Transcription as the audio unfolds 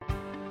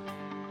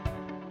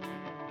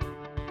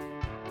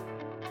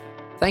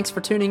Thanks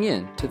for tuning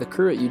in to the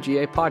Cru at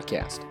UGA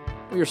podcast.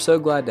 We are so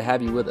glad to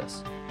have you with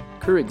us.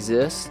 Cru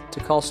exists to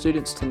call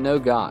students to know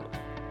God,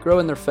 grow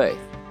in their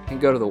faith,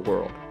 and go to the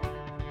world.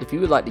 If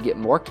you would like to get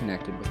more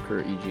connected with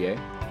Cru at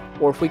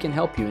UGA, or if we can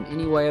help you in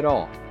any way at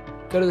all,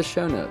 go to the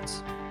show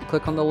notes and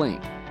click on the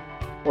link,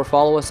 or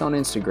follow us on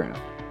Instagram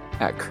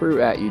at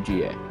Cru at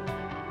UGA.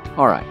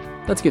 All right,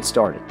 let's get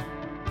started.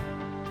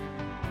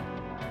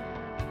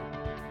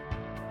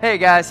 Hey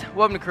guys,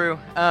 welcome to Cru.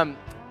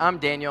 I'm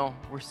Daniel.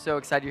 We're so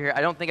excited you're here. I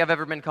don't think I've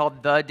ever been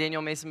called the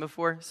Daniel Mason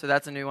before, so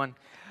that's a new one.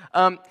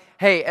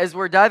 Hey, as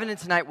we're diving in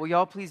tonight, will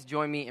y'all please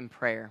join me in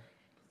prayer?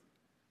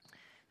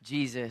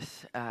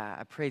 Jesus,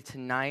 I pray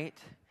tonight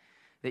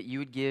that you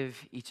would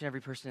give each and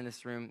every person in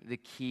this room the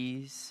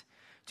keys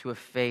to a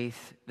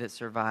faith that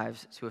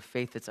survives, to a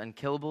faith that's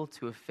unkillable,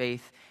 to a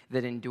faith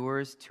that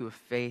endures, to a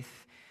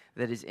faith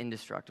that is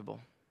indestructible,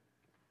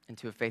 and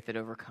to a faith that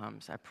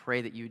overcomes. I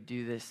pray that you would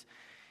do this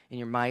in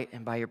your might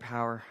and by your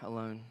power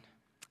alone.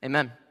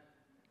 Amen.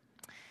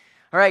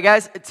 All right,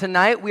 guys,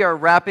 tonight we are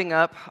wrapping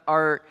up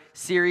our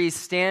series,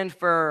 Stand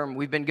Firm.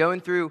 We've been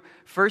going through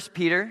 1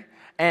 Peter,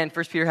 and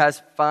 1 Peter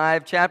has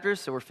 5 chapters,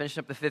 so we're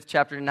finishing up the 5th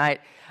chapter tonight,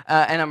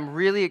 and I'm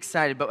really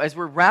excited. But as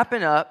we're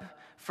wrapping up,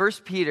 1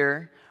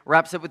 Peter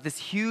wraps up with this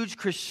huge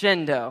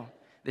crescendo,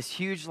 this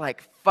huge,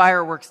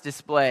 fireworks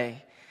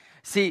display.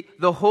 See,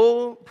 the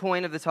whole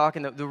point of the talk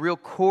and the real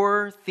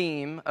core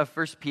theme of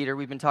 1 Peter,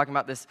 we've been talking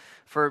about this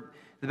for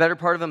the better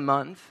part of a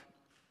month.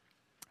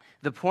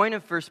 The point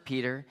of 1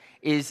 Peter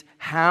is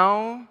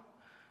how,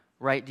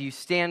 do you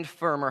stand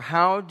firm, or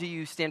how do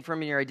you stand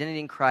firm in your identity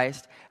in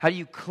Christ? How do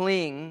you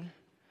cling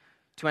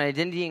to an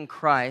identity in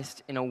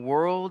Christ in a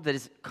world that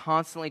is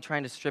constantly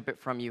trying to strip it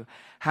from you?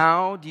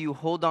 How do you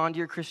hold on to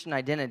your Christian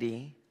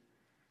identity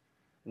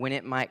when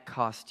it might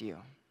cost you?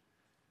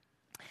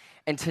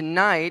 And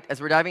tonight, as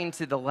we're diving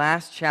into the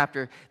last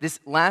chapter, this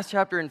last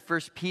chapter in 1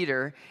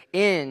 Peter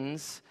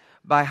ends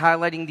by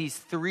highlighting these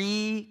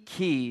 3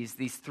 keys,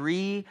 these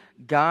 3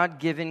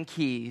 God-given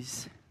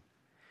keys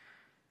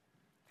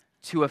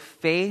to a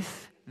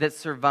faith that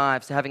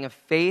survives, to having a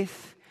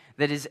faith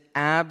that is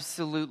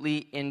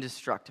absolutely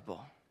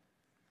indestructible.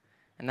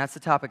 And that's the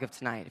topic of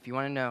tonight. If you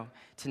want to know,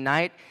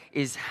 tonight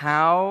is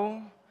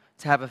how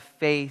to have a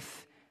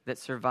faith that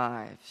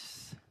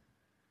survives.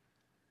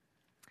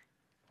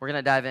 We're going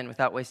to dive in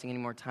without wasting any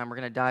more time. We're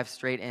going to dive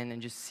straight in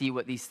and just see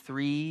what these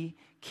 3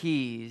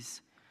 keys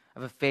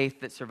of a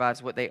faith that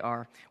survives, what they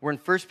are. We're in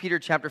 1 Peter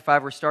chapter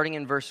 5. We're starting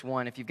in verse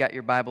 1. If you've got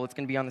your Bible, it's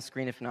going to be on the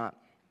screen if not.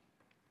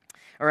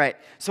 All right.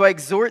 So I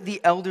exhort the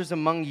elders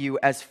among you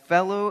as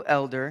fellow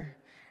elder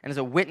and as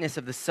a witness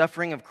of the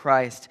suffering of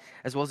Christ,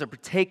 as well as a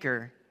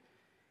partaker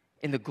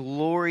in the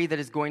glory that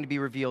is going to be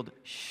revealed.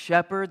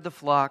 Shepherd the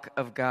flock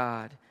of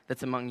God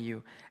that's among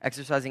you,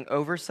 exercising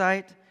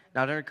oversight,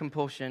 not under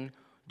compulsion.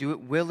 Do it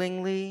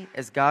willingly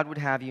as God would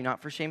have you,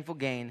 not for shameful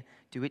gain.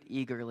 Do it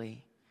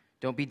eagerly.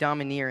 Don't be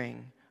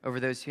domineering over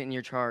those who are in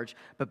your charge,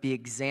 but be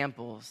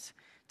examples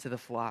to the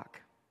flock.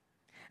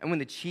 And when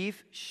the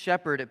chief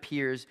shepherd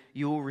appears,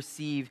 you will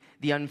receive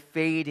the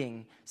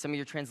unfading, some of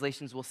your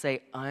translations will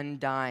say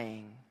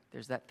undying,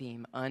 there's that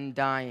theme,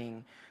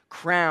 undying,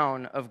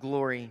 crown of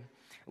glory.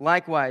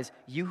 Likewise,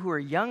 you who are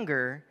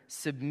younger,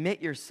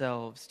 submit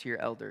yourselves to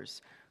your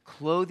elders.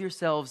 Clothe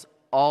yourselves,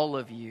 all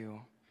of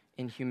you,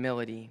 in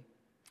humility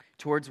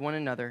towards one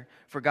another,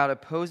 for God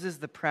opposes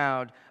the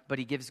proud, but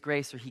he gives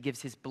grace, or he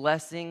gives his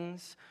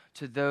blessings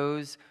to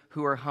those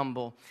who are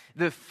humble.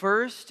 The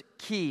first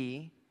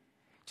key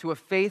to a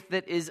faith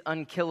that is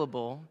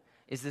unkillable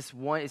is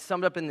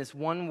summed up in this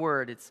one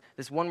word. It's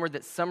this one word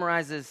that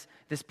summarizes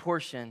this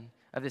portion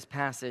of this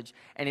passage,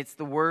 and it's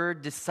the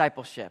word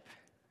discipleship.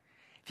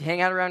 If you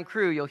hang out around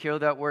Cru, you'll hear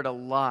that word a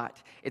lot.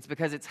 It's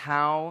because it's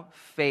how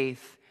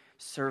faith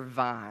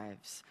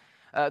survives.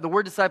 The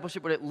word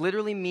discipleship, what it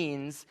literally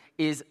means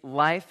is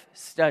life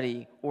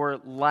study or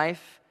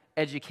life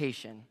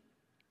education.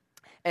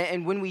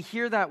 And when we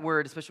hear that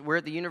word, especially we're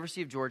at the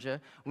University of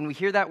Georgia, when we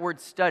hear that word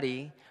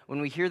study,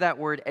 when we hear that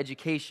word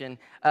education,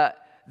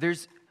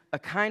 there's a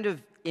kind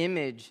of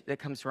image that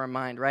comes to our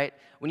mind, right?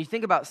 When you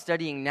think about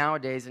studying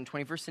nowadays in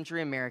 21st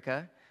century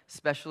America,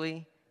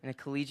 especially in a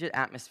collegiate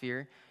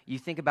atmosphere, you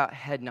think about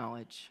head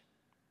knowledge.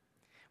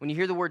 When you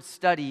hear the word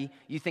study,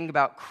 you think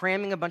about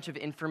cramming a bunch of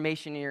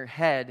information in your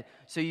head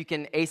so you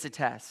can ace a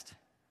test.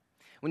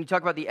 When you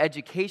talk about the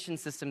education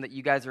system that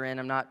you guys are in,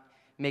 I'm not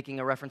making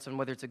a reference on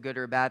whether it's a good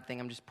or a bad thing,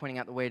 I'm just pointing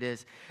out the way it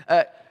is.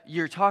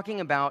 You're talking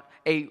about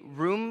a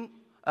room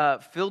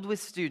filled with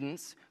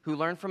students who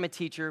learn from a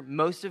teacher,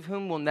 most of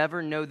whom will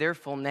never know their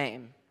full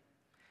name.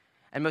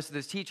 And most of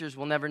those teachers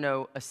will never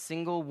know a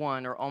single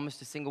one or almost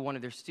a single one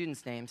of their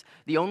students' names.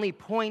 The only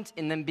point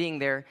in them being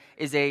there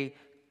is a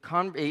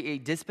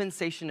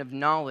dispensation of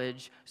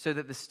knowledge so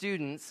that the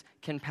students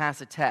can pass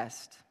a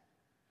test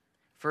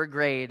for a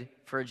grade,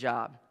 for a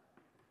job.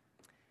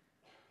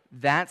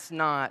 That's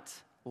not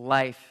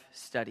life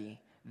study.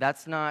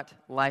 That's not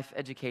life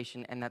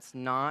education, and that's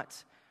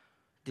not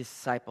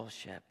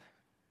discipleship.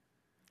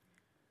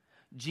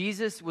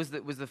 Jesus was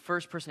the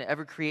first person to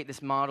ever create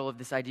this model of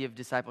this idea of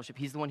discipleship.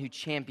 He's the one who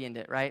championed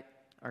it, right?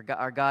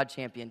 Our God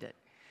championed it.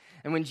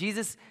 And when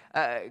Jesus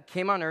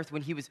came on earth,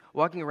 when he was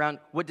walking around,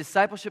 what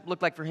discipleship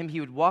looked like for him, he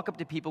would walk up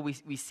to people.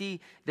 We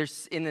see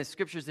there's in the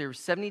scriptures there were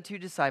 72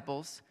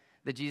 disciples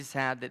that Jesus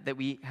had that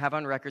we have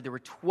on record. There were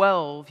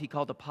 12 he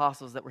called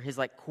apostles that were his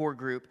like core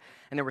group.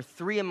 And there were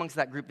 3 amongst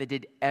that group that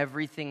did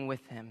everything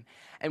with him.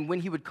 And when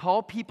he would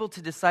call people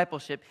to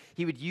discipleship,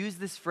 he would use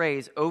this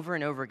phrase over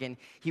and over again.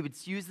 He would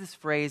use this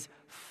phrase,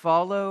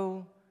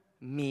 follow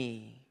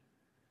me.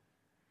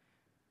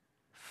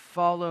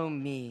 Follow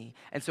me.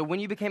 And so when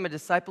you became a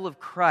disciple of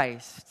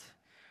Christ,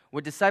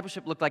 what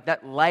discipleship looked like,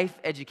 that life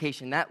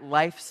education, that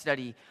life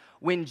study,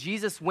 when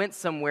Jesus went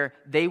somewhere,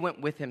 they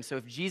went with him. So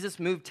if Jesus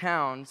moved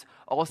towns,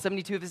 all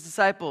 72 of his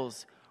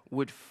disciples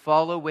would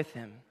follow with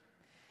him.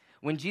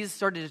 When Jesus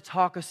started to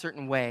talk a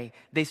certain way,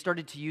 they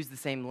started to use the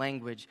same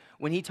language.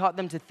 When he taught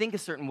them to think a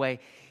certain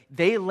way,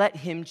 they let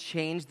him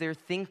change their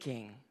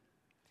thinking.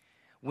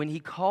 When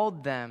he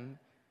called them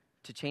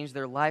to change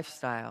their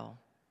lifestyle,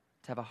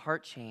 to have a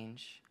heart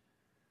change,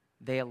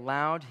 they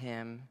allowed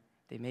him,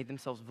 they made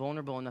themselves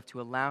vulnerable enough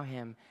to allow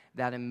him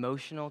that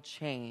emotional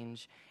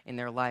change in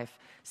their life.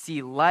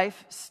 See,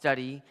 life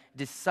study,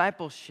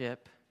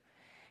 discipleship,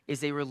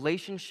 is a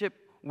relationship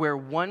where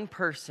one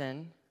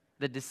person,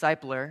 the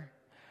discipler,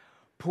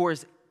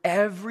 pours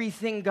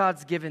everything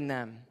God's given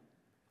them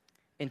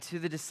into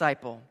the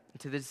disciple,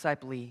 into the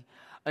disciplee,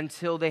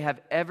 until they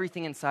have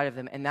everything inside of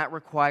them. And that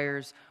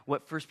requires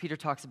what 1 Peter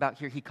talks about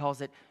here. He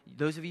calls it,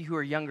 those of you who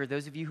are younger,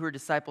 those of you who are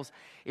disciples,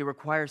 it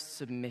requires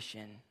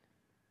submission.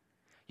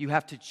 You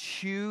have to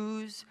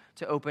choose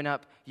to open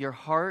up your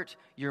heart,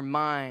 your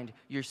mind,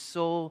 your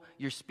soul,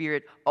 your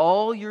spirit,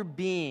 all your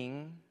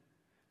being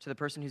to the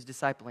person who's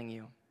discipling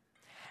you.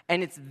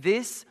 And it's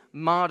this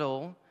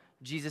model,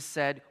 Jesus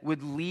said,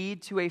 would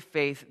lead to a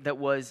faith that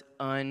was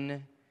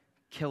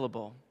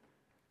unkillable.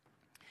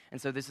 And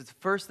so this is the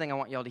first thing I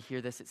want y'all to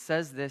hear this. It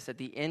says this at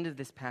the end of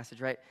this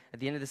passage, right? At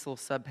the end of this little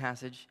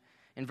sub-passage.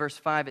 In verse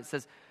 5, it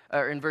says,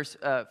 or in verse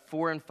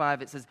 4 and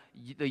 5, it says,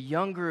 the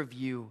younger of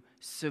you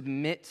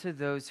submit to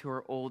those who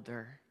are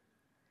older.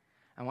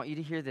 I want you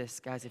to hear this,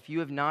 guys. If you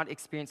have not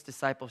experienced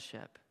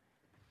discipleship,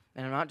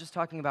 and I'm not just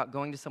talking about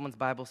going to someone's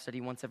Bible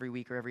study once every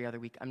week or every other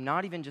week. I'm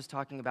not even just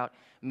talking about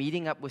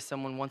meeting up with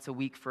someone once a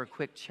week for a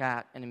quick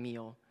chat and a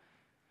meal,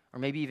 or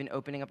maybe even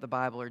opening up the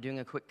Bible or doing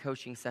a quick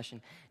coaching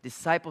session.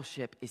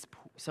 Discipleship is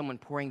someone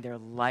pouring their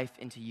life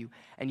into you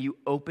and you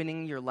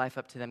opening your life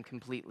up to them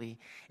completely.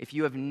 If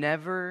you have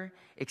never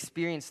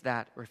experienced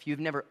that, or if you've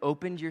never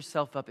opened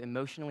yourself up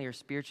emotionally or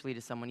spiritually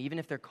to someone, even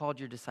if they're called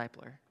your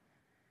discipler,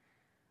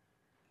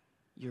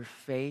 your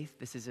faith,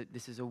 this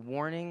is a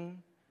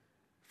warning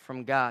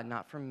from God,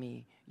 not from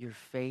me. Your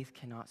faith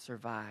cannot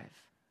survive.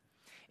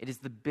 It is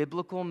the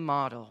biblical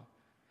model.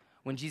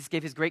 When Jesus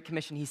gave his Great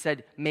Commission, he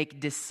said, make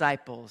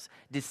disciples.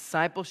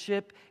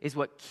 Discipleship is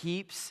what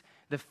keeps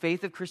the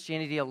faith of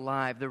Christianity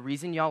alive. The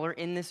reason y'all are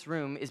in this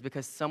room is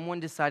because someone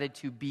decided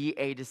to be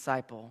a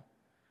disciple.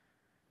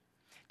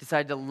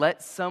 Decided to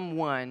let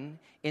someone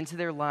into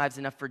their lives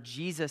enough for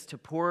Jesus to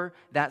pour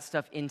that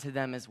stuff into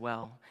them as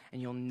well.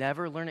 And you'll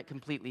never learn it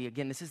completely.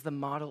 Again, this is the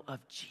model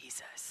of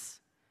Jesus.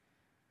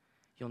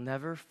 You'll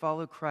never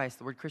follow Christ.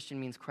 The word Christian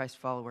means Christ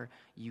follower.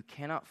 You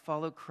cannot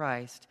follow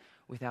Christ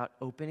without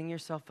opening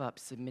yourself up,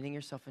 submitting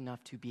yourself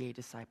enough to be a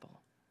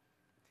disciple.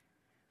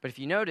 But if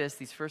you notice,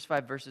 these first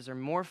 5 verses are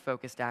more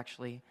focused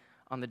actually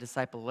on the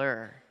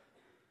discipler.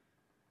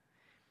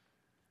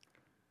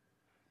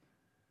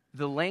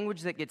 The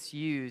language that gets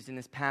used in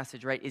this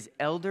passage, right, is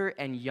elder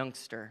and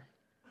youngster.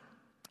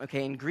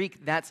 Okay, in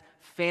Greek, that's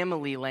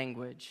family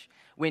language.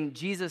 When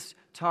Jesus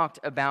talked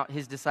about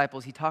his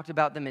disciples, he talked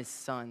about them as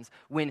sons.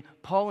 When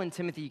Paul and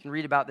Timothy, you can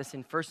read about this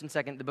in 1st and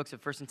 2nd, the books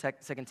of 1st and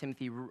 2nd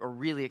Timothy are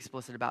really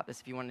explicit about this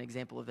if you want an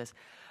example of this.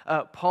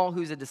 Paul,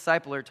 who's a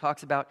discipler,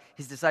 talks about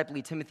his disciple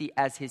Timothy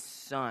as his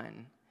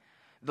son.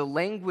 The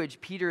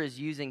language Peter is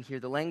using here,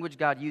 the language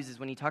God uses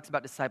when he talks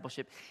about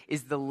discipleship,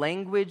 is the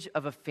language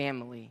of a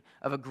family,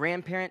 of a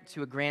grandparent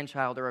to a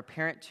grandchild or a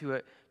parent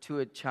to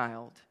a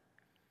child.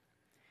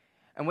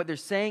 And what they're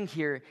saying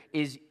here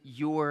is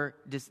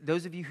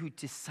those of you who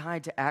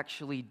decide to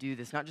actually do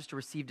this, not just to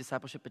receive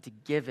discipleship, but to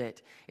give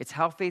it, it's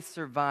how faith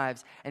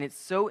survives. And it's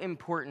so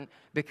important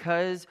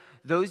because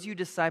those you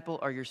disciple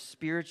are your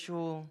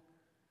spiritual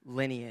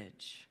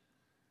lineage.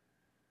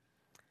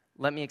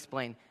 Let me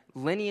explain.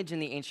 Lineage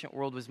in the ancient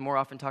world was more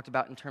often talked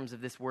about in terms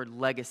of this word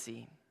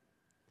legacy.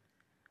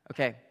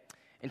 Okay,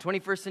 in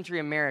 21st century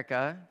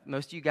America,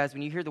 most of you guys,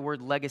 when you hear the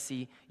word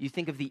legacy, you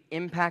think of the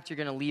impact you're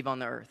going to leave on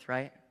the earth,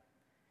 right?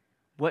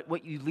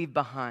 What you leave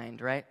behind,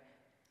 right?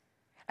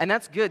 And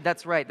that's good,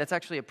 that's right. That's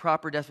actually a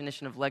proper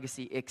definition of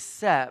legacy,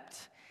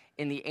 except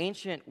in the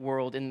ancient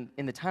world, in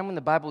the time when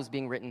the Bible was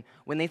being written,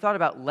 when they thought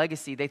about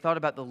legacy, they thought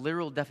about the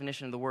literal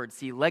definition of the word.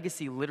 See,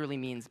 legacy literally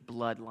means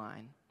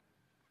bloodline.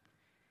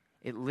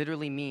 It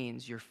literally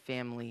means your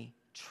family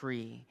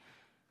tree.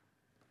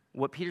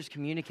 What Peter's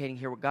communicating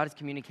here, what God is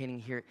communicating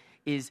here,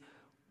 is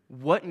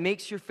what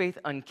makes your faith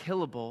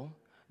unkillable,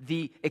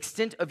 The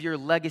extent of your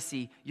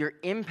legacy, your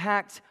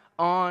impact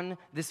on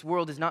this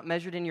world is not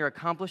measured in your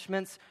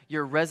accomplishments,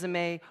 your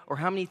resume, or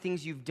how many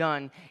things you've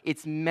done.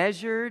 It's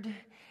measured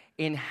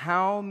in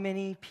how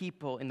many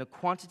people, in the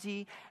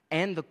quantity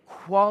and the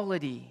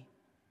quality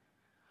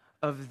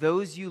of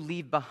those you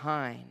leave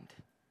behind,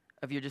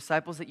 of your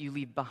disciples that you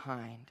leave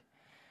behind.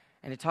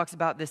 And it talks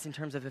about this in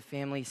terms of a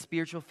family,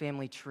 spiritual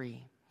family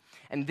tree.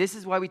 And this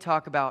is why we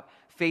talk about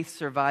faith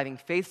surviving.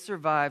 Faith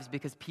survives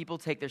because people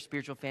take their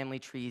spiritual family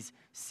trees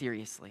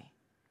seriously.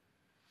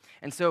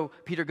 And so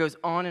Peter goes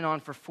on and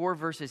on for 4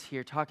 verses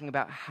here talking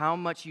about how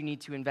much you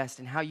need to invest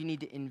and how you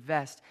need to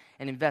invest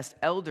and invest.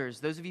 Elders,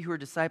 those of you who are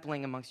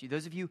discipling amongst you,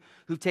 those of you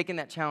who've taken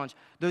that challenge,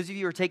 those of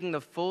you who are taking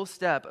the full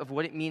step of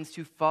what it means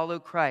to follow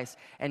Christ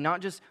and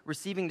not just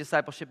receiving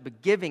discipleship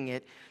but giving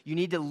it, you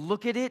need to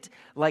look at it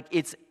like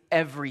it's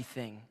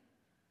everything.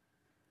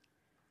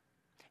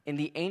 In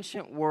the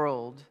ancient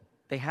world,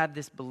 they had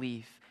this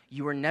belief: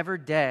 you were never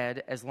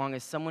dead as long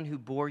as someone who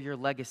bore your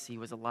legacy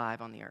was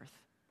alive on the earth.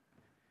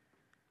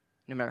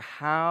 No matter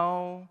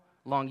how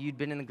long you'd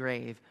been in the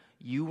grave,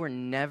 you were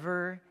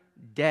never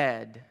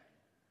dead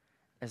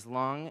as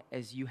long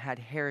as you had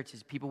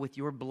heritage. People with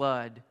your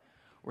blood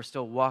were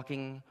still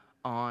walking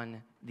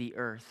on the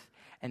earth.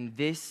 And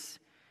this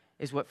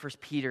is what 1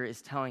 Peter is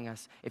telling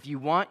us. If you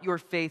want your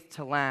faith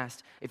to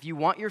last, if you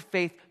want your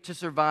faith to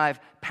survive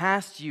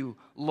past you,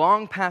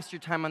 long past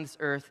your time on this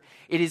earth,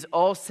 it is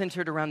all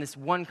centered around this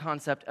one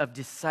concept of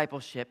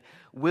discipleship.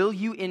 Will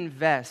you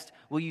invest?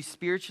 Will you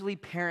spiritually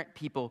parent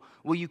people?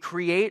 Will you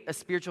create a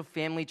spiritual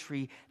family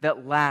tree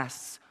that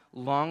lasts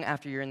long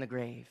after you're in the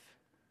grave?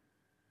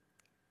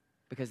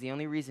 Because the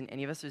only reason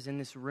any of us is in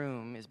this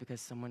room is because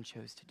someone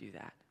chose to do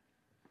that.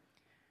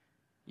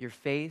 Your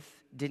faith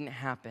didn't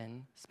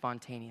happen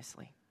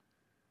spontaneously.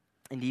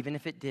 And even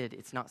if it did,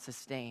 it's not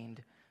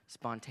sustained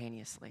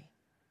spontaneously.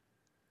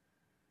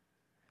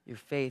 Your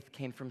faith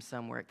came from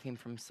somewhere. It came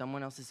from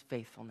someone else's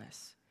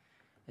faithfulness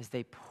as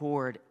they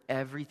poured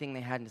everything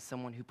they had into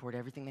someone who poured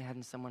everything they had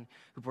into someone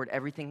who poured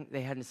everything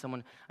they had into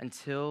someone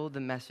until the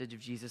message of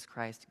Jesus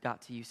Christ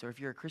got to you. So if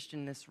you're a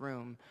Christian in this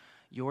room,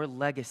 your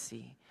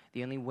legacy,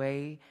 the only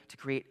way to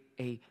create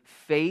a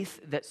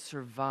faith that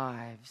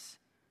survives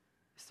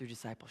is through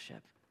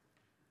discipleship.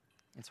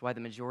 That's why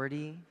the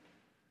majority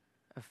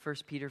of 1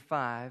 Peter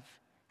 5,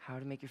 how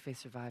to make your faith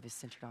survive, is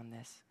centered on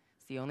this.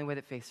 It's the only way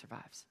that faith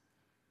survives.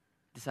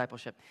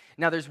 Discipleship.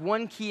 Now, there's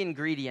one key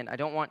ingredient. I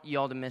don't want you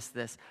all to miss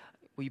this.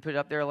 Will you put it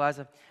up there,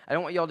 Eliza? I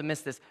don't want you all to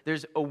miss this.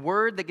 There's a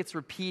word that gets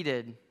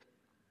repeated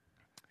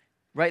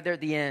right there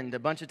at the end a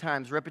bunch of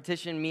times.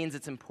 Repetition means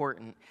it's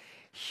important.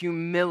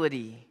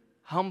 Humility.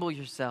 Humble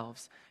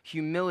yourselves.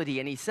 Humility.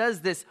 And he says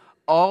this,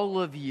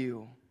 all of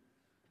you.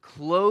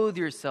 Clothe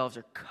yourselves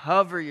or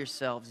cover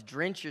yourselves,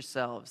 drench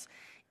yourselves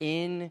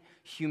in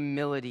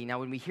humility. Now,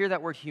 when we hear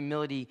that word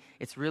humility,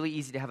 it's really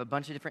easy to have a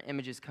bunch of different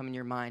images come in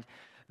your mind.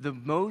 The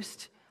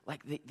most,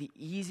 the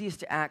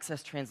easiest to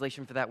access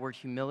translation for that word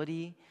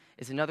humility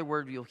is another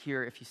word you'll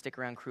hear if you stick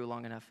around Cru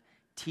long enough: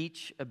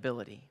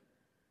 teachability.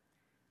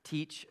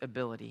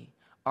 Teachability.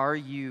 Are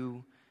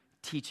you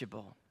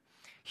teachable?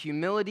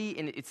 Humility,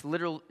 in its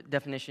literal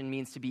definition,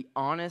 means to be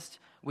honest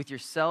with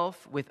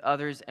yourself, with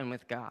others, and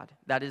with God.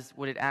 That is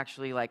what it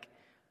actually,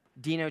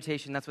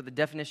 denotation, that's what the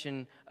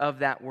definition of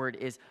that word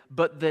is.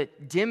 But the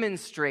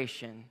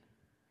demonstration,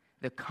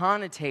 the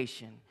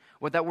connotation,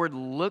 what that word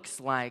looks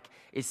like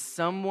is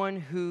someone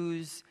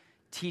who's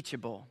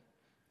teachable.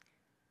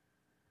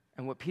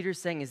 And what Peter's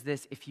saying is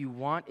this: if you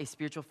want a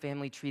spiritual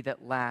family tree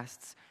that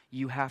lasts,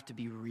 you have to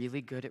be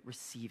really good at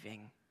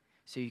receiving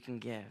so you can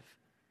give.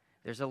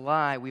 There's a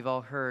lie we've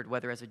all heard,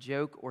 whether as a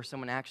joke or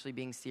someone actually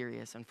being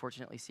serious,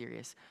 unfortunately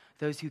serious.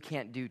 Those who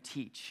can't do,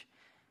 teach.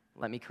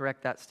 Let me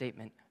correct that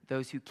statement.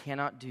 Those who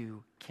cannot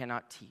do,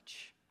 cannot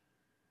teach.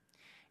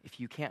 If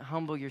you can't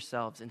humble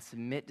yourselves and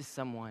submit to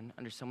someone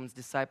under someone's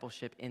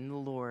discipleship in the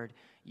Lord,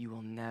 you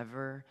will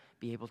never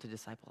be able to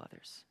disciple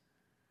others.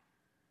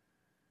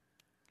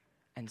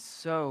 And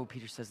so,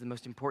 Peter says, the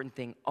most important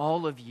thing,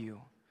 all of you,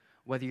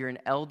 whether you're an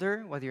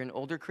elder, whether you're an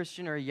older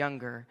Christian or a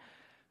younger,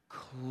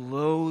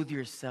 clothe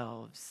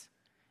yourselves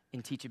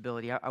in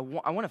teachability. I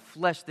want to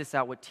flesh this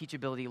out, what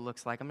teachability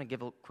looks like. I'm going to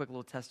give a quick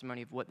little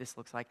testimony of what this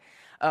looks like.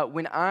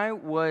 When I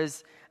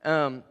was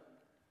here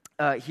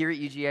at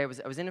UGA,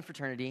 I was in a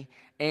fraternity,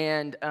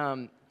 and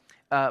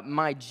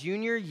my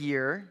junior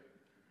year,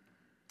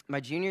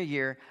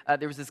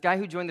 there was this guy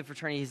who joined the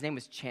fraternity. His name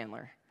was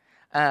Chandler.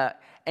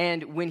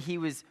 And when he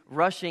was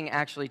rushing,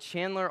 actually,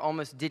 Chandler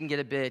almost didn't get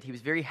a bid. He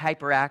was very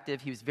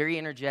hyperactive. He was very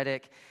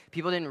energetic.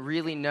 People didn't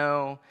really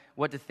know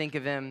what to think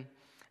of him.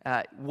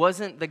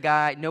 Wasn't the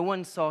guy, no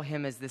one saw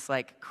him as this,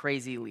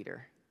 crazy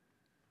leader.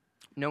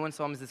 No one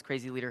saw him as this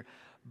crazy leader.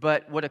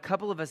 But what a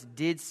couple of us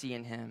did see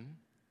in him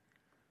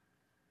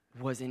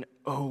was an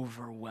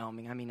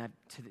overwhelming,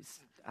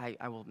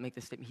 I will make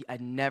this statement,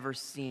 I'd never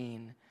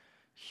seen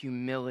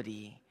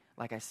humility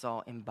like I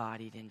saw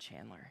embodied in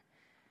Chandler.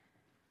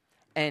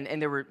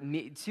 And there were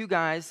two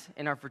guys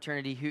in our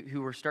fraternity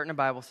who were starting a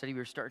Bible study. We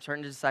were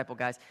starting to disciple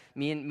guys,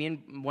 me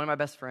and one of my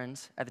best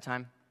friends at the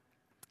time.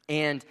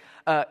 And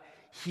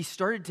he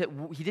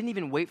didn't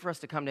even wait for us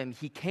to come to him.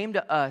 He came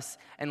to us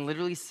and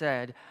literally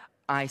said,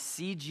 I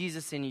see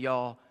Jesus in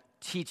y'all.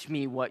 Teach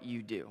me what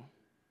you do.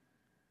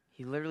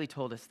 He literally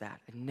told us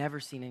that. I'd never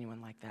seen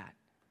anyone like that.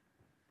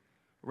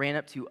 Ran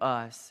up to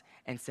us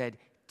and said,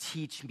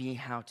 teach me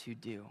how to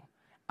do.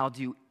 I'll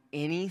do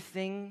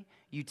anything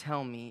you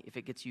tell me if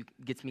it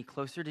gets me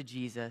closer to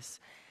Jesus,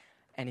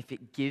 and if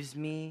it gives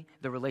me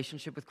the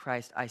relationship with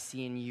Christ I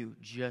see in you,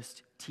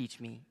 just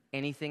teach me.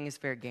 Anything is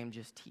fair game,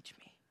 just teach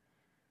me.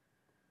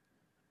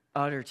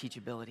 Utter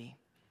teachability.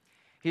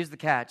 Here's the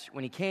catch.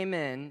 When he came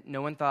in,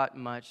 no one thought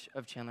much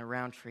of Chandler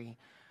Roundtree,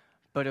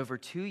 but over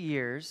 2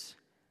 years,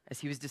 as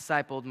he was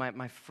discipled,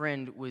 my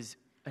friend was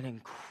an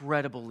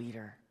incredible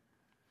leader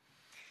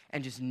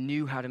and just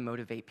knew how to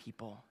motivate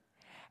people.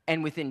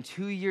 And within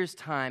 2 years'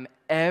 time,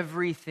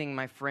 everything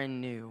my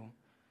friend knew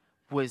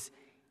was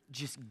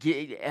just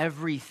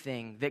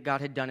everything that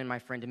God had done in my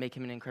friend to make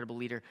him an incredible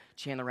leader.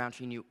 Chandler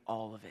Roundtree knew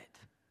all of it.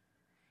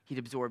 He'd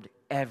absorbed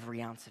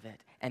every ounce of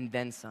it, and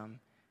then some,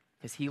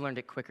 because he learned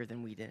it quicker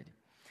than we did.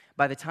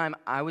 By the time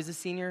I was a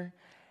senior,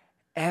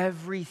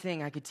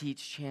 everything I could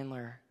teach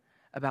Chandler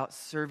about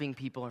serving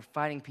people or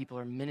fighting people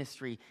or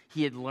ministry,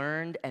 he had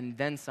learned and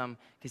then some,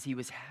 because he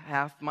was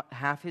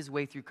half his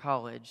way through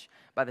college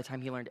by the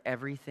time he learned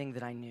everything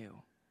that I knew.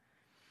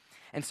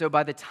 And so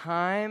by the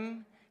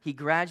time he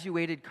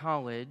graduated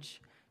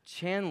college,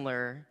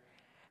 Chandler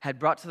had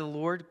brought to the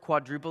Lord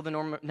quadruple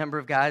the number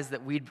of guys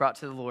that we'd brought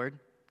to the Lord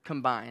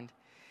combined.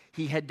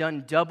 He had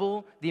done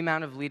double the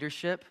amount of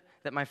leadership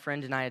that my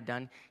friend and I had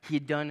done. He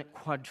had done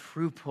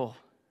quadruple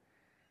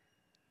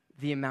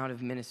the amount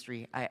of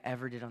ministry I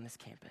ever did on this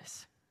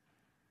campus.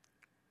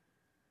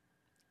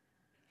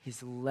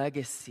 His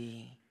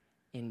legacy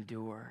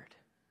endured.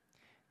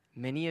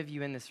 Many of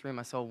you in this room,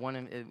 I saw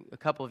a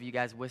couple of you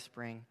guys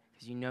whispering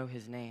because you know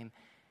his name.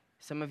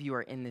 Some of you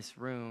are in this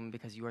room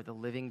because you are the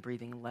living,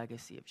 breathing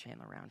legacy of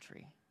Chandler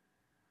Roundtree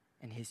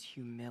and his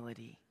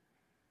humility,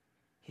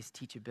 his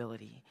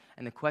teachability.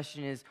 And the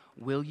question is,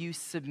 will you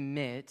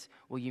submit?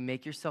 Will you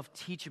make yourself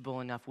teachable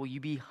enough? Will you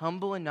be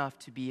humble enough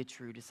to be a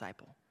true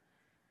disciple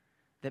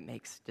that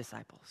makes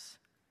disciples?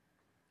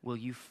 Will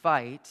you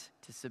fight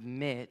to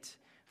submit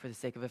for the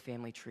sake of a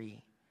family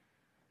tree,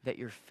 that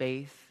your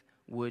faith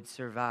would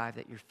survive,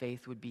 that your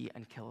faith would be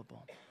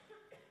unkillable?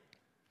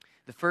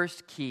 The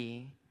first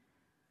key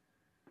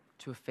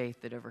to a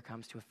faith that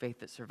overcomes, to a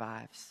faith that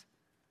survives,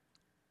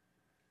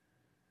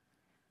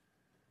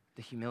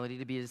 the humility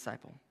to be a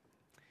disciple.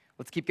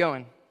 Let's keep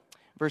going.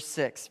 Verse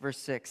 6.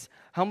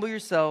 Humble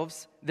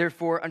yourselves,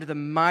 therefore, under the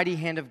mighty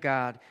hand of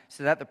God,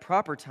 so that at the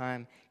proper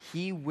time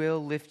he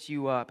will lift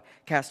you up.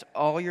 Cast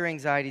all your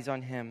anxieties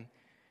on him,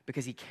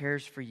 because he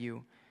cares for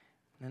you.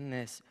 And then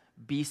this,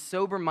 be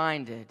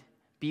sober-minded,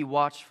 be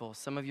watchful.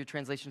 Some of your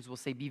translations will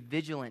say be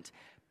vigilant,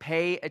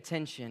 pay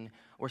attention.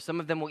 Or some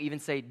of them will even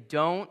say,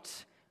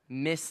 don't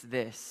miss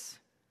this.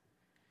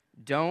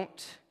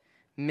 Don't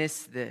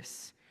miss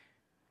this.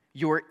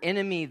 Your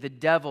enemy, the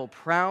devil,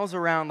 prowls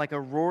around like a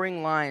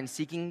roaring lion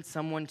seeking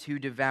someone to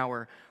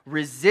devour.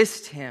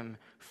 Resist him,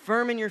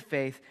 firm in your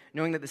faith,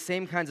 knowing that the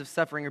same kinds of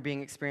suffering are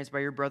being experienced by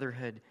your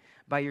brotherhood,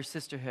 by your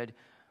sisterhood,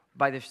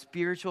 by the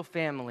spiritual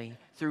family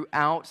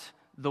throughout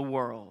the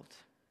world.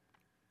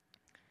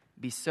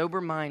 Be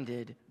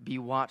sober-minded, be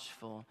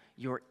watchful.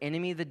 Your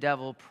enemy, the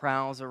devil,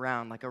 prowls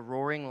around like a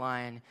roaring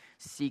lion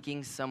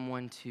seeking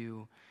someone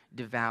to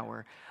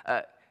devour.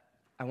 The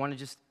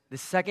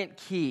second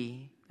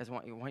key, I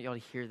want y'all to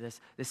hear this.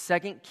 The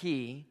second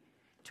key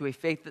to a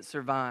faith that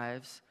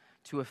survives,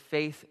 to a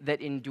faith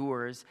that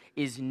endures,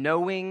 is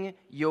knowing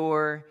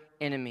your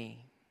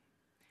enemy.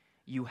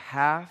 You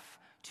have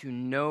to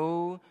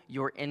know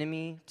your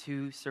enemy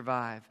to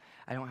survive.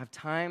 I don't have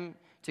time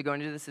to go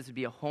into this. This would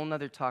be a whole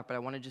nother talk, but I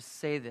want to just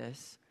say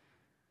this,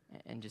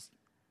 and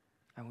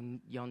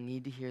y'all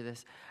need to hear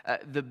this.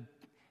 The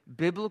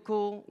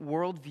biblical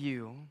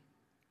worldview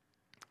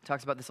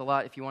talks about this a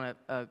lot. If you want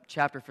a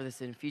chapter for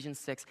this in Ephesians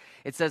 6,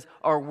 it says,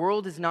 our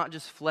world is not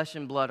just flesh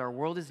and blood. Our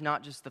world is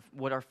not just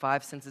what our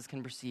five senses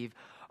can perceive.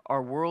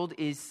 Our world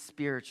is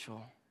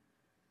spiritual.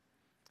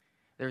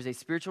 There's a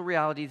spiritual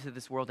reality to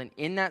this world, and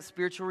in that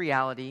spiritual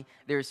reality,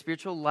 there is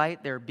spiritual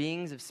light. There are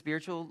beings of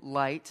spiritual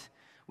light.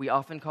 We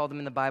often call them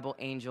in the Bible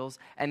angels,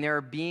 and there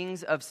are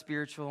beings of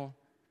spiritual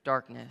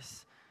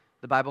darkness.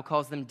 The Bible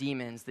calls them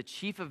demons. The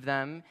chief of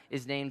them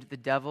is named the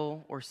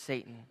devil or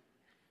Satan.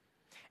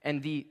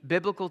 And the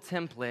biblical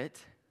template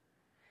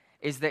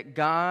is that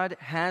God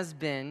has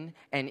been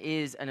and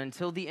is, and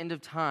until the end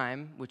of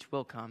time, which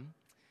will come,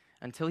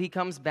 until he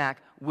comes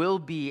back, will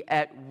be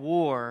at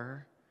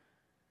war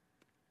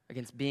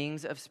against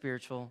beings of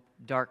spiritual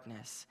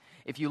darkness.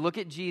 If you look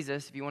at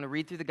Jesus, if you want to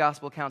read through the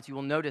gospel accounts, you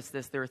will notice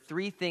this. There are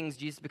three things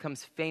Jesus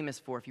becomes famous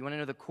for. If you want to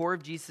know the core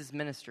of Jesus'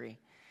 ministry,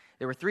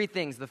 there were three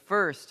things. The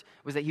first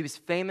was that he was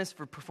famous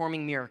for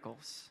performing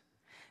miracles.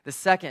 The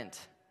second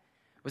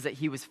was that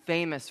he was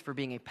famous for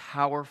being a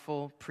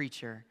powerful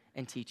preacher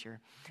and teacher.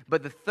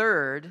 But the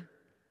third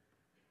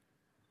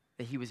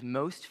that he was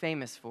most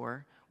famous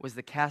for was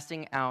the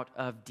casting out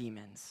of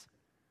demons.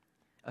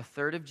 A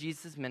third of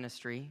Jesus'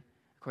 ministry,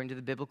 according to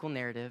the biblical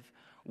narrative,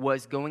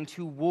 was going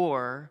to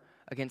war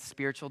against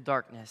spiritual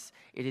darkness.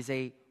 It is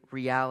a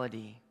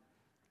reality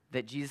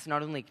that Jesus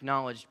not only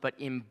acknowledged, but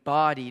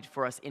embodied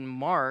for us. In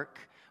Mark,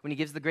 when he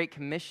gives the Great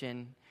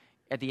Commission,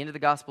 at the end of the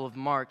Gospel of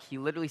Mark, he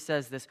literally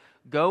says this,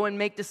 go and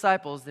make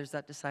disciples. There's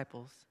that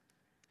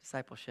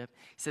discipleship.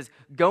 He says,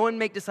 go and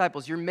make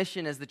disciples. Your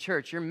mission as the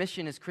church, your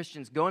mission as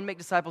Christians, go and make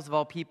disciples of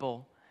all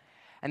people.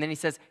 And then he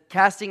says,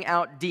 casting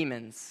out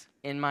demons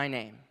in my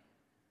name.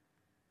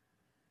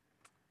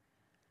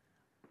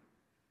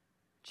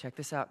 Check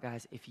this out,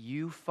 guys. If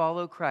you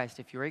follow Christ,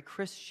 if you're a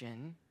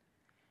Christian,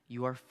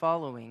 you are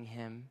following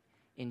him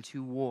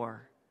into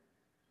war.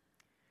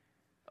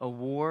 A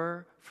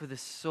war for the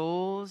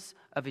souls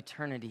of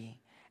eternity.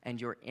 And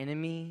your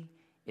enemy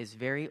is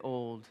very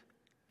old,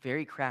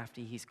 very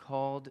crafty. He's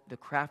called the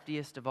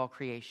craftiest of all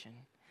creation.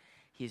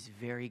 He is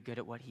very good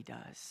at what he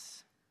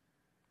does.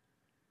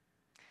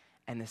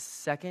 And the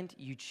second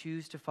you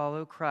choose to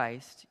follow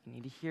Christ, you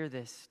need to hear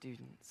this,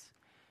 students,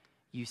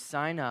 you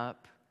sign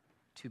up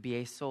to be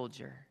a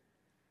soldier.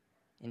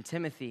 In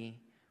Timothy,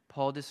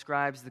 Paul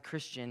describes the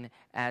Christian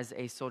as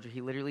a soldier.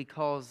 He literally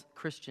calls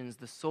Christians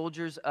the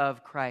soldiers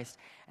of Christ.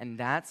 And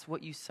that's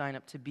what you sign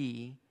up to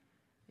be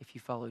if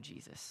you follow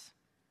Jesus.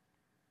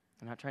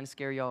 I'm not trying to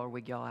scare y'all or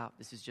wig y'all out.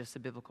 This is just a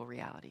biblical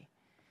reality.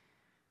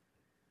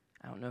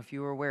 I don't know if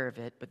you were aware of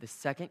it, but the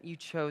second you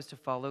chose to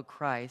follow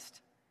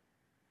Christ,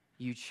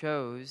 you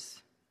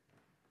chose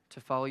to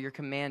follow your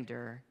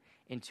commander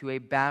into a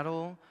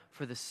battle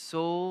for the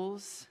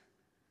souls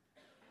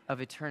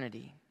of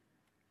eternity.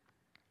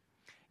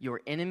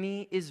 Your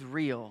enemy is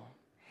real.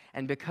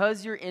 And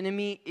because your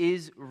enemy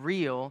is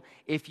real,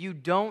 if you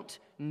don't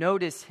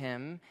notice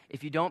him,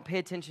 if you don't pay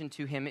attention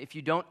to him, if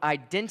you don't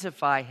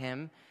identify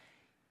him,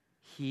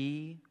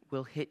 he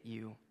will hit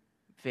you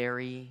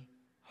very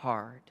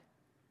hard.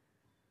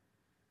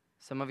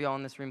 Some of y'all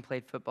in this room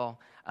played football.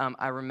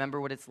 I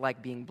remember what it's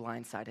like being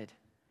blindsided.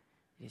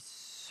 It is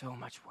so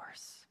much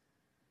worse.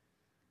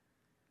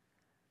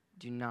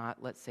 Do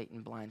not let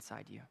Satan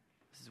blindside you.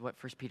 This is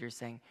what 1 Peter is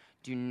saying.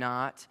 Do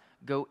not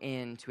go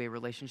into a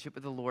relationship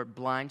with the Lord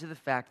blind to the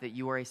fact that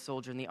you are a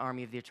soldier in the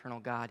army of the eternal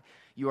God.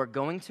 You are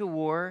going to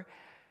war,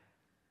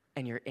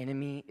 and your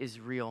enemy is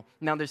real.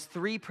 Now, there's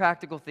three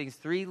practical things,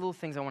 three little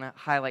things I want to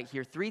highlight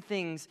here. Three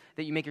things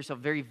that you make yourself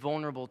very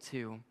vulnerable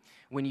to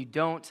when you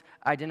don't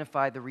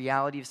identify the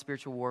reality of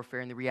spiritual warfare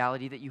and the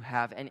reality that you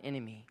have an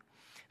enemy.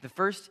 The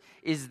first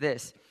is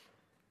this.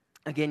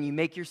 Again, you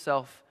make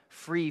yourself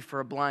free for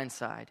a blind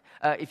side.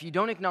 If you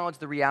don't acknowledge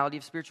the reality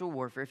of spiritual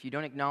warfare, if you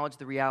don't acknowledge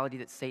the reality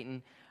that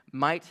Satan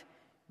might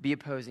be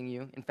opposing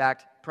you, in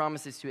fact,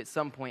 promises to at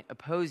some point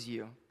oppose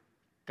you,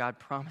 God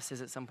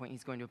promises at some point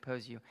he's going to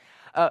oppose you,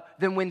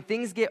 then when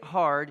things get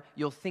hard,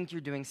 you'll think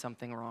you're doing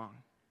something wrong.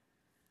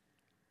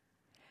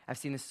 I've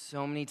seen this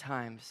so many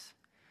times.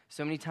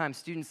 So many times,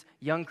 students,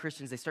 young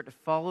Christians, they start to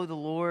follow the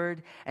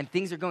Lord, and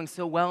things are going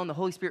so well, and the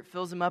Holy Spirit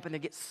fills them up, and they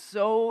get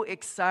so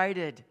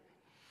excited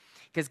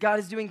because God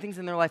is doing things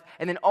in their life,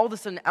 and then all of a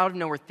sudden, out of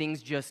nowhere,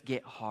 things just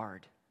get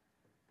hard.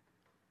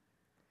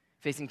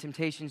 Facing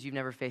temptations you've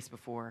never faced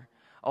before.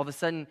 All of a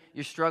sudden,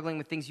 you're struggling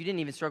with things you didn't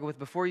even struggle with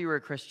before you were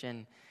a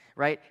Christian,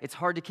 right? It's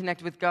hard to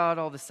connect with God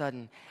all of a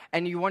sudden.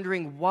 And you're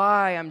wondering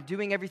why I'm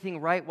doing everything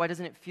right. Why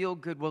doesn't it feel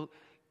good? Well,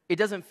 it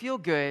doesn't feel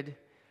good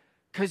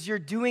because you're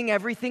doing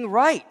everything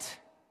right.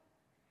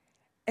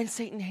 And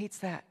Satan hates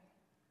that.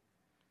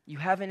 You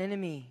have an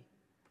enemy.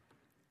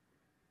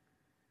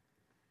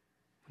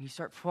 When you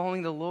start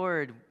following the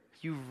Lord,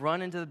 you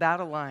run into the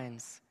battle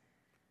lines.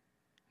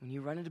 When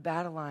you run into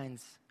battle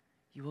lines,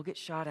 you will get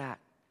shot at.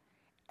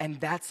 And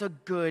that's a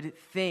good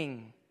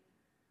thing.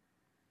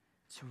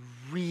 It's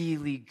a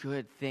really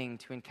good thing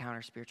to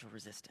encounter spiritual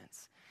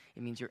resistance.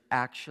 It means you're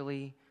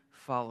actually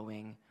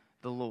following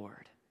the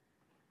Lord.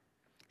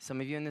 Some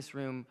of you in this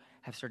room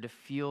have started to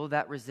feel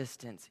that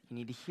resistance. You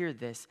need to hear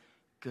this.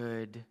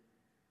 Good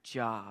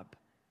job.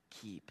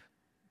 Keep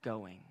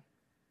going.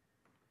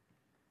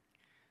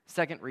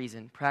 Second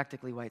reason,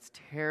 practically why it's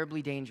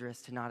terribly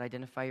dangerous to not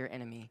identify your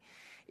enemy,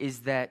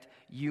 is that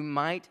you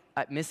might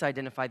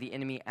misidentify the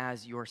enemy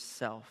as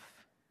yourself.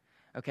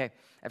 Okay,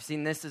 I've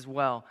seen this as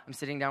well. I'm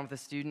sitting down with a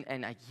student,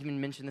 and I even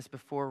mentioned this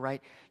before,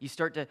 right? You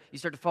start to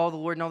follow the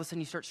Lord, and all of a sudden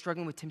you start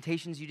struggling with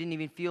temptations you didn't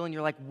even feel, and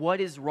you're like, what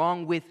is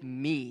wrong with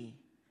me?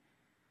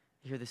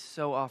 You hear this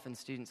so often,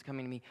 students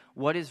coming to me.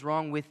 What is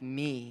wrong with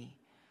me?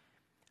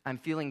 I'm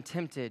feeling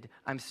tempted.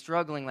 I'm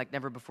struggling like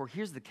never before.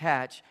 Here's the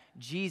catch.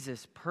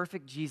 Jesus,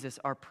 perfect Jesus,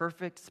 our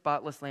perfect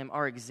spotless lamb,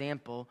 our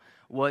example,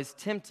 was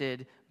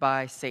tempted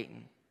by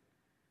Satan.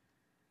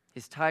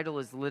 His title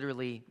is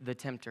literally the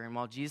tempter. And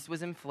while Jesus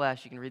was in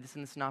flesh, you can read this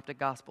in the Synoptic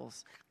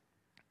Gospels,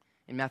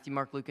 in Matthew,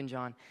 Mark, Luke, and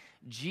John,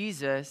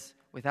 Jesus,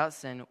 without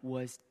sin,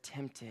 was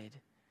tempted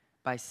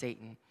by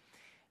Satan.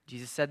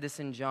 Jesus said this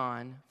in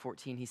John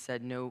 14. He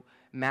said, no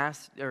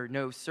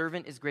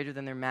servant is greater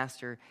than their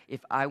master.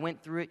 If I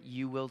went through it,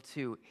 you will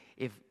too.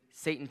 If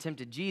Satan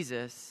tempted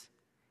Jesus,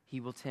 he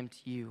will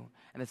tempt you.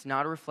 And it's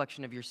not a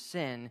reflection of your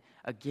sin.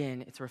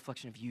 Again, it's a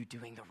reflection of you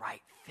doing the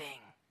right thing.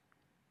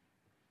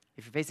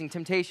 If you're facing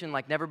temptation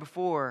like never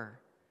before,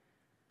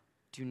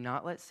 do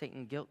not let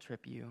Satan guilt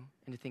trip you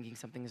into thinking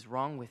something is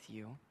wrong with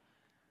you.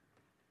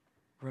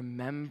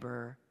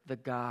 Remember the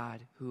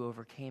God who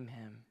overcame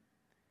him,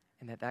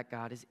 and that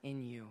God is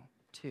in you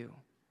too.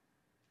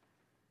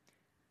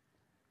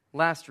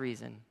 Last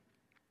reason,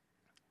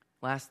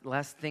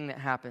 last thing that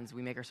happens,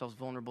 we make ourselves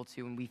vulnerable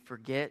to when we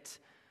forget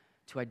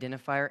to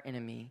identify our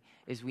enemy,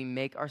 is we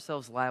make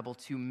ourselves liable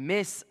to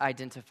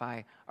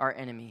misidentify our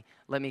enemy.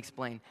 Let me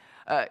explain.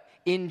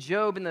 In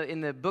Job,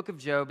 in the book of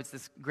Job, it's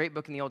this great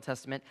book in the Old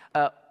Testament.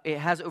 It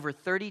has over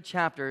 30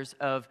 chapters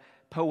of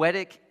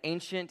poetic,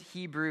 ancient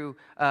Hebrew,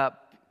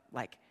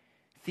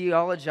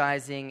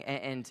 theologizing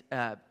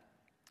and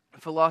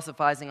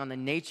philosophizing on the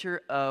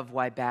nature of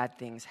why bad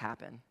things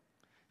happen.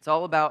 It's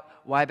all about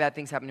why bad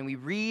things happen. And we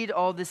read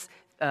all this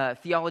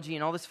theology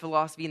and all this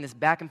philosophy and this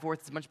back and forth.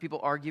 It's a bunch of people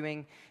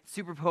arguing. It's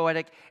super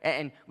poetic.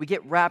 And we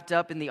get wrapped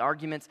up in the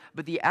arguments.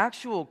 But the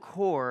actual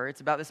core,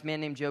 it's about this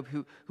man named Job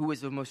who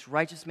was the most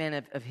righteous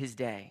man of his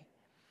day.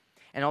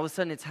 And all of a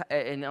sudden,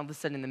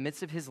 in the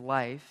midst of his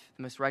life,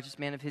 the most righteous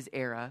man of his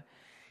era,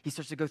 he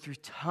starts to go through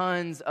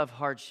tons of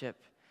hardship.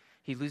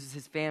 He loses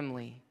his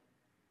family.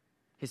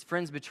 His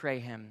friends betray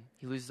him.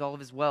 He loses all of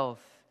his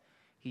wealth.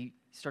 He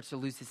starts to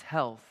lose his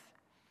health.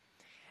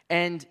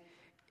 And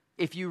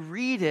if you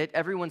read it,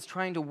 everyone's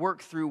trying to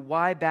work through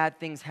why bad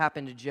things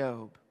happen to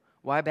Job,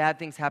 why bad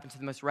things happen to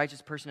the most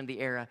righteous person of the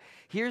era.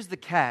 Here's the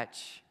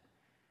catch.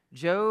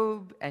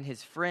 Job and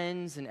his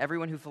friends and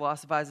everyone who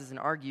philosophizes and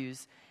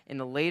argues in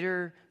the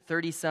later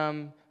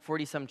 30-some,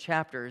 40-some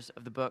chapters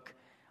of the book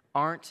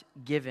aren't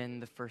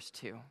given the first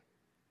two.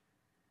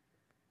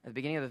 At the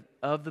beginning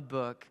of the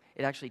book,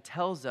 it actually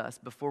tells us,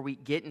 before we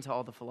get into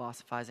all the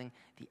philosophizing,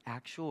 the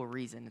actual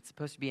reason. It's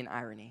supposed to be an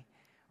irony.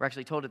 We're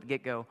actually told at the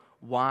get-go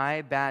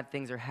why bad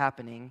things are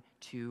happening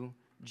to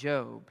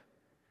Job.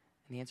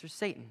 And the answer is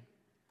Satan.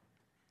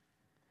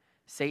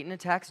 Satan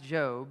attacks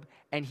Job,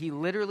 and he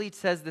literally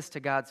says this to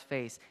God's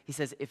face. He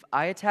says, if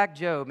I attack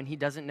Job and he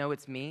doesn't know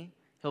it's me,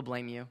 he'll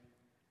blame you.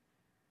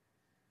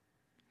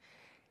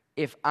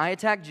 If I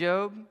attack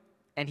Job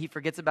and he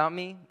forgets about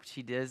me, which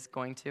he is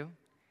going to,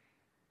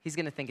 he's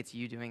going to think it's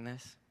you doing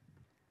this.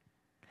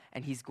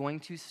 And he's going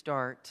to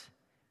start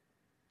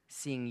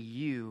seeing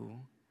you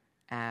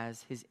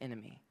as his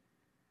enemy.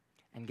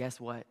 And guess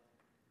what?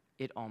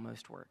 It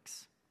almost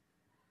works.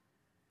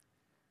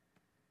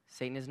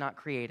 Satan is not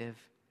creative.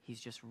 He's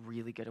just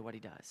really good at what he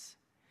does.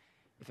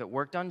 If it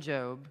worked on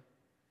Job,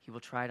 he will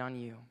try it on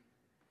you.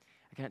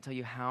 I cannot tell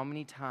you how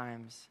many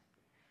times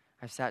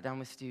I've sat down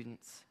with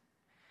students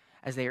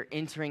as they are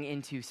entering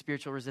into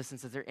spiritual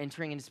resistance, as they're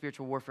entering into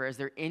spiritual warfare, as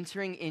they're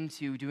entering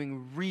into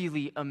doing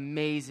really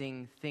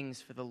amazing things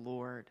for the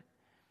Lord.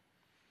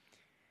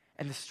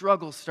 And the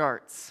struggle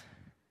starts.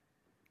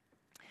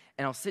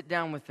 And I'll sit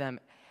down with them,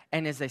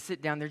 and as I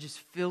sit down, they're just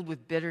filled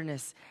with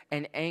bitterness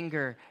and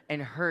anger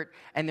and hurt,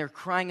 and they're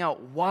crying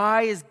out,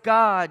 why is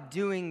God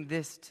doing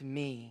this to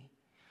me?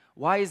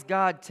 Why is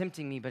God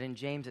tempting me? But in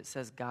James it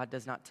says God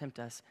does not tempt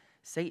us.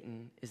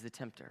 Satan is the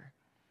tempter.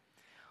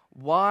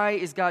 Why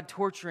is God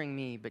torturing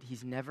me? But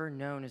he's never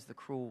known as the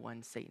cruel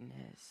one. Satan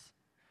is.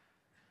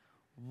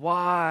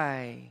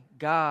 Why,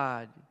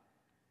 God?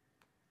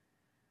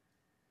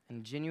 And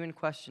a genuine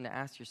question to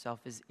ask yourself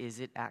is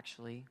it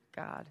actually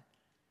God?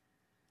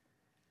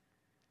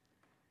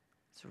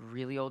 It's a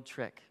really old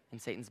trick in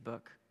Satan's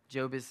book.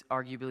 Job is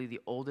arguably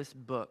the oldest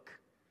book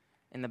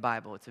in the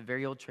Bible. It's a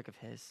very old trick of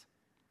his.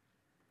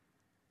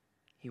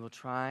 He will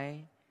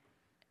try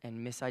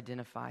and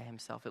misidentify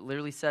himself. It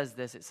literally says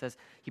this. It says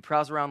he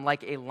prowls around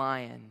like a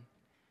lion.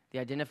 The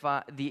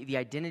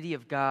identity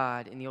of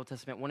God in the Old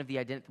Testament, one of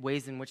the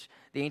ways in which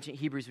the ancient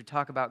Hebrews would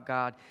talk about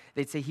God,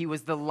 they'd say he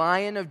was the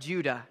Lion of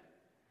Judah.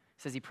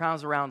 It says he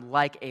prowls around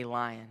like a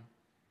lion.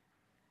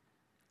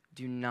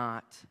 Do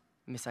not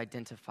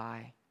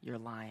misidentify your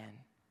lion.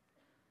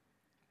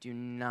 Do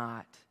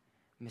not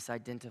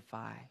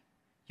misidentify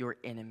your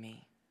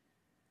enemy.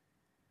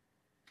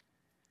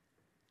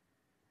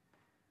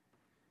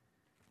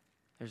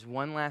 There's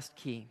one last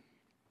key.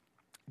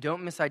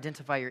 Don't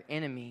misidentify your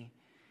enemy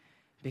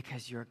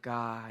because your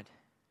God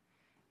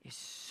is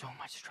so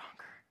much stronger.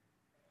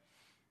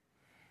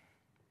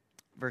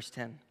 Verse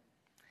 10.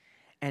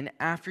 And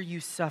after you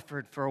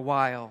suffered for a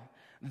while,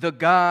 the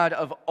God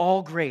of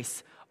all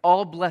grace,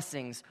 all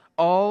blessings,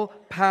 all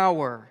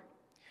power,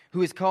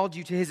 who has called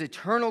you to his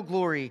eternal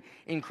glory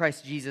in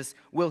Christ Jesus,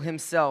 will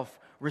himself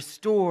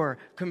restore,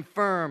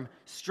 confirm,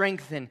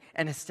 strengthen,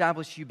 and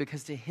establish you,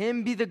 because to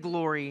him be the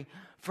glory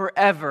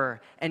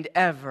forever and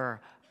ever.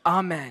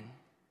 Amen.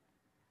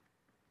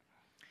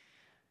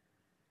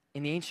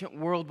 In the ancient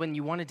world, when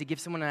you wanted to give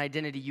someone an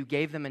identity, you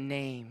gave them a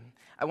name.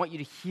 I want you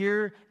to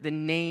hear the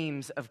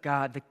names of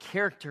God, the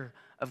character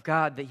of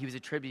God that he was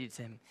attributed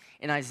to him.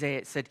 In Isaiah,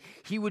 it said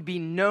he would be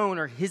known,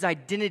 or his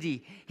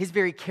identity, his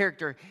very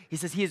character. He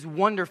says he is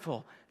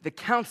wonderful, the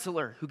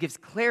counselor who gives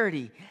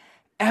clarity,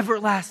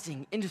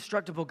 everlasting,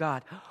 indestructible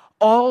God,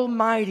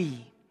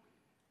 almighty,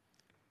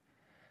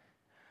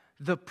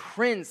 the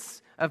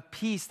Prince of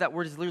Peace. That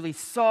word is literally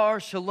Sar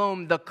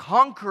Shalom, the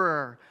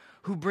conqueror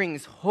who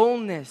brings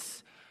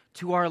wholeness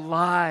to our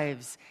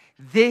lives.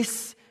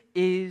 This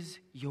is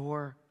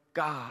your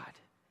God.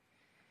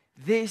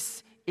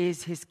 This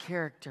is his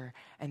character,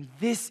 and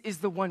this is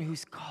the one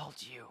who's called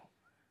you.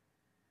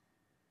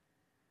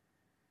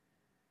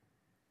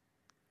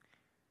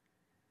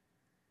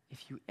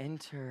 If you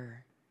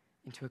enter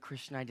into a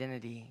Christian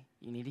identity,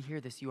 you need to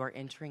hear this, you are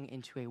entering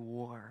into a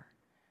war.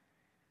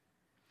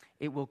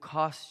 It will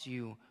cost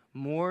you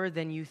more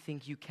than you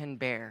think you can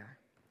bear,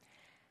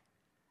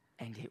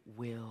 and it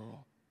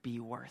will be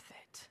worth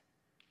it.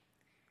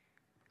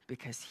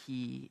 Because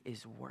he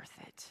is worth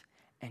it,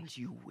 and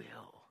you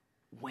will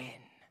win.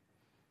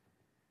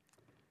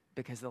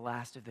 Because the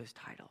last of those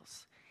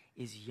titles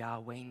is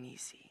Yahweh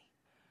Nisi.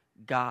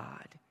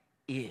 God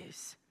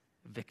is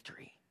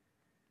victory.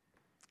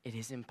 It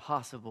is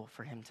impossible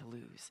for him to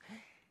lose.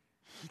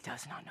 He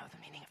does not know the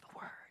meaning of the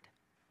word.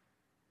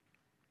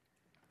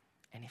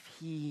 And if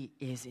he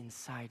is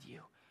inside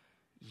you,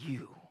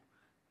 you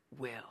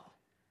will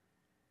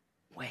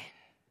win.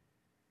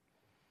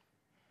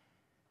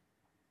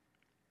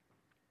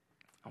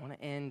 I want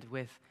to end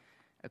with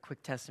a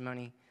quick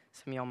testimony.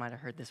 Some of y'all might have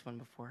heard this one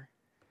before,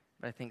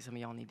 but I think some of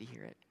y'all need to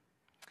hear it.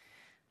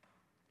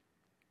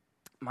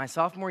 My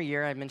sophomore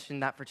year, I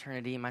mentioned that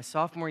fraternity. My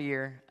sophomore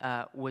year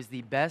was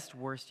the best,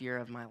 worst year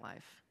of my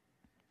life.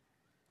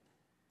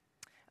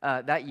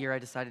 That year, I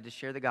decided to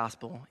share the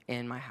gospel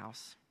in my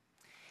house.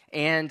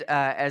 And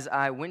as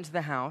I went to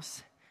the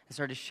house and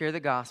started to share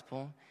the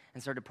gospel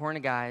and started pouring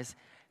to guys,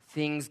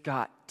 things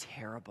got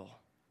terrible.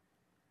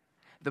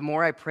 The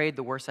more I prayed,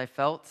 the worse I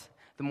felt.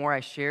 The more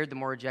I shared, the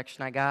more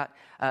rejection I got.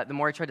 The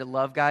more I tried to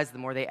love guys, the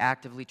more they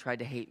actively tried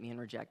to hate me and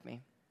reject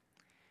me.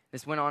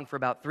 This went on for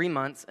about 3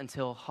 months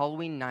until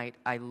Halloween night.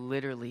 I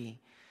literally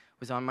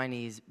was on my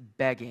knees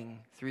begging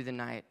through the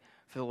night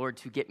for the Lord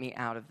to get me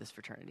out of this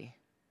fraternity.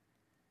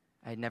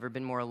 I had never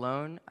been more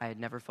alone. I had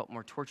never felt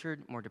more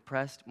tortured, more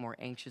depressed, more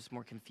anxious,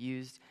 more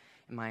confused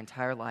in my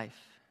entire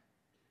life.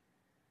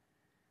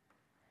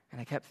 And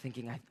I kept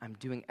thinking, I'm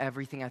doing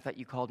everything I thought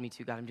you called me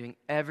to, God. I'm doing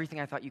everything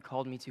I thought you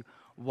called me to.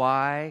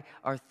 Why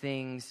are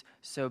things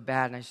so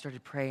bad? And I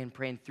started praying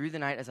through the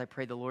night. As I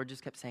prayed, the Lord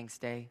just kept saying,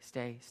 stay,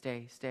 stay,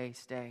 stay, stay,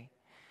 stay.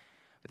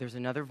 But there's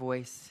another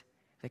voice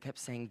that kept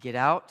saying, get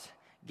out,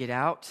 get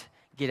out,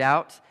 get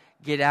out,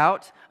 get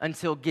out,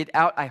 until get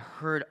out. I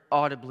heard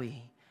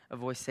audibly a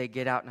voice say,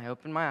 get out. And I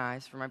opened my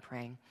eyes for my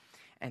praying,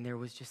 and there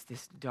was just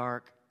this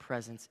dark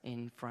presence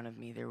in front of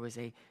me. There was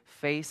a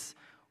face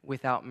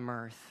without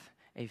mirth,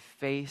 a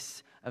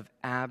face of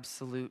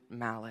absolute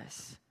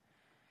malice.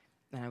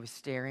 And I was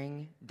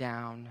staring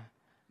down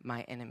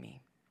my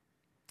enemy.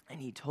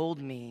 And he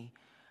told me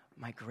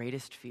my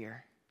greatest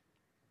fear: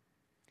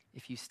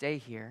 if you stay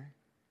here,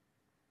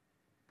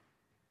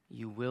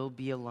 you will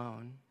be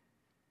alone.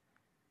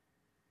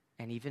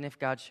 And even if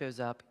God shows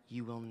up,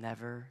 you will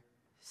never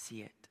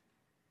see it.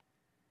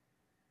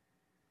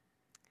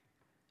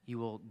 You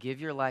will give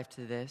your life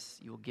to this.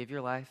 You will give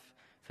your life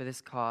for this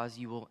cause.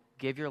 You will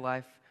give your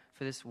life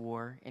for this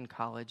war in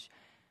college,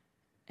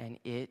 and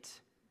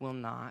it will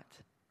not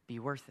be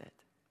worth it.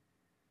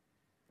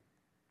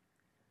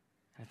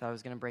 I thought I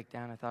was going to break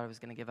down. I thought I was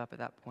going to give up at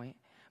that point.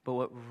 But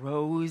what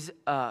rose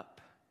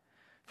up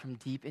from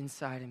deep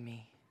inside of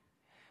me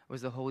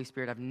was the Holy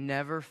Spirit. I've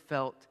never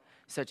felt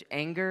such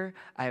anger.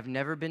 I have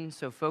never been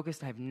so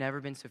focused. I have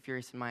never been so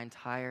furious in my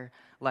entire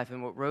life.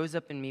 And what rose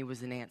up in me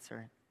was an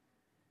answer,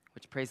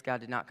 which, praise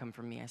God, did not come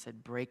from me. I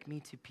said, break me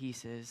to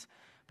pieces,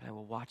 but I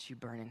will watch you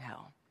burn in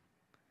hell.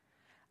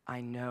 I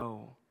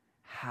know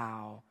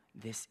how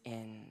this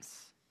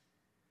ends.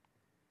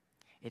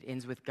 It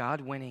ends with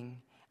God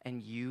winning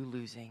and you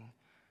losing.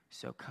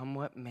 So come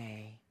what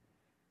may,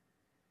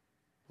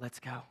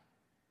 let's go.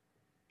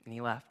 And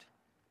he left.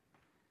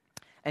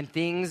 And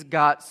things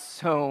got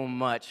so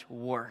much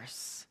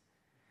worse.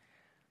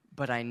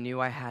 But I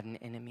knew I had an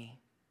enemy.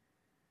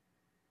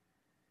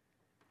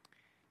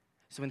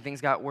 So when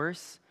things got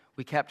worse,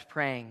 we kept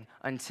praying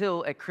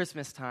until at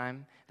Christmas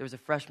time, there was a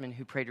freshman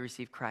who prayed to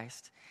receive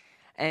Christ.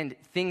 And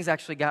things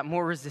actually got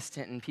more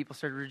resistant and people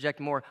started to reject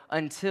more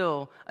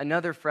until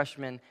another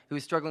freshman who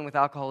was struggling with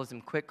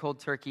alcoholism quit cold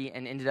turkey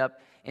and ended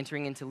up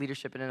entering into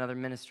leadership in another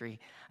ministry.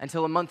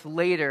 Until a month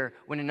later,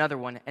 when another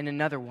one,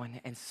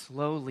 and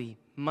slowly,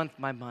 month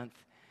by month,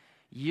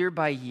 year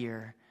by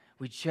year,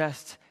 we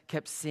just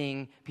kept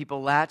seeing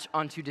people latch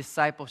onto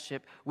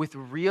discipleship with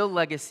real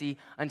legacy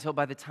until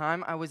by the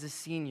time I was a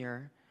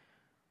senior,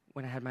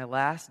 when I had my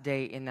last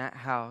day in that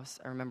house,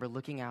 I remember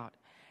looking out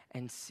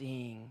and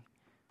seeing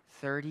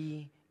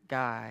 30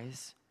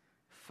 guys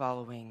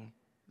following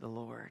the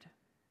Lord.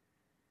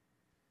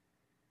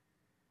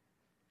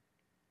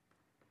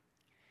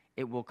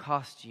 It will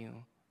cost you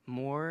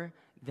more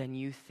than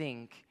you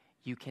think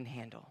you can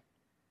handle.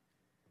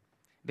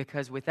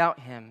 Because without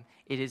him,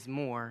 it is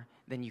more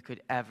than you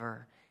could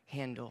ever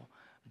handle.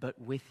 But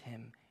with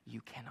him,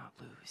 you cannot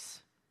lose.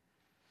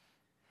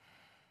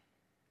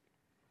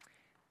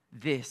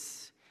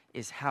 This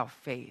is how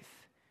faith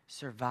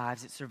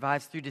survives. It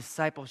survives through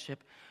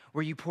discipleship,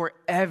 where you pour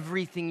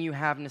everything you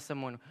have into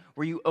someone,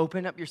 where you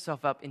open up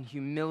yourself up in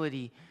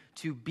humility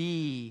to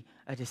be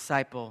a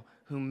disciple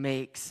who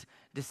makes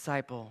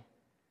disciples.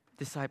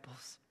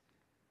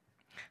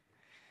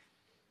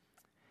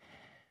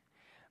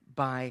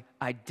 By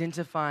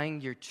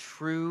identifying your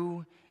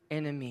true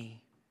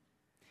enemy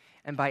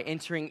and by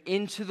entering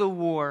into the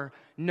war,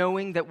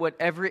 knowing that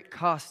whatever it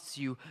costs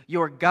you,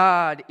 your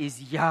God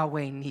is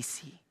Yahweh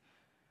Nissi.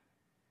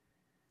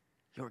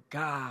 Your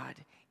God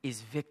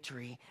is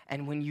victory,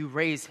 and when you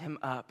raise him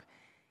up,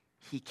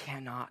 he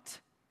cannot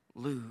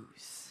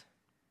lose.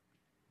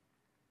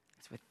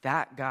 It's with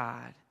that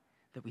God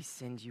that we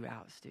send you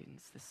out,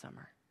 students, this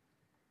summer.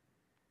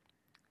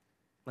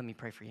 Let me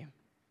pray for you.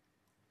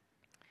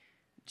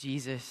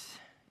 Jesus,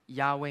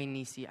 Yahweh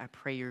Nissi, I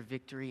pray your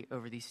victory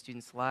over these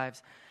students'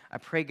 lives. I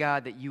pray,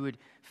 God, that you would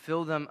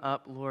fill them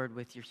up, Lord,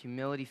 with your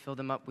humility, fill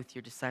them up with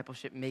your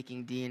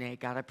discipleship-making DNA.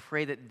 God, I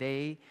pray that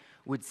they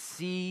would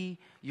see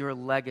your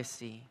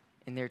legacy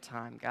in their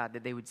time, God,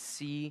 that they would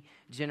see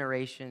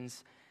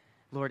generations,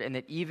 Lord, and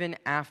that even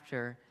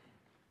after,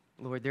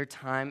 Lord, their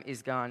time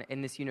is gone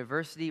in this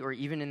university or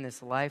even in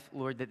this life,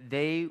 Lord, that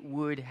they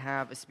would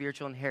have a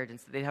spiritual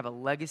inheritance, that they'd have a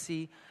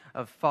legacy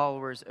of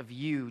followers of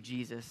you,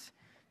 Jesus,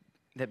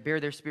 that bear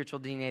their spiritual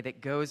DNA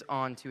that goes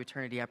on to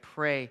eternity. I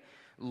pray,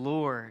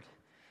 Lord,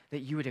 that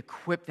you would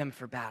equip them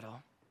for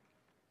battle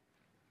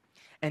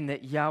and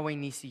that Yahweh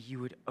Nissi, you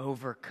would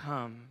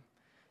overcome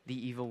the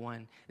evil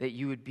one, that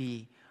you would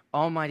be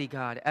Almighty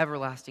God,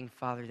 everlasting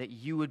Father, that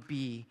you would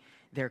be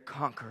their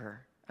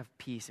conqueror of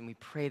peace. And we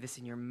pray this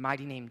in your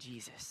mighty name,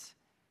 Jesus.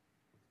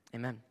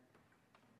 Amen.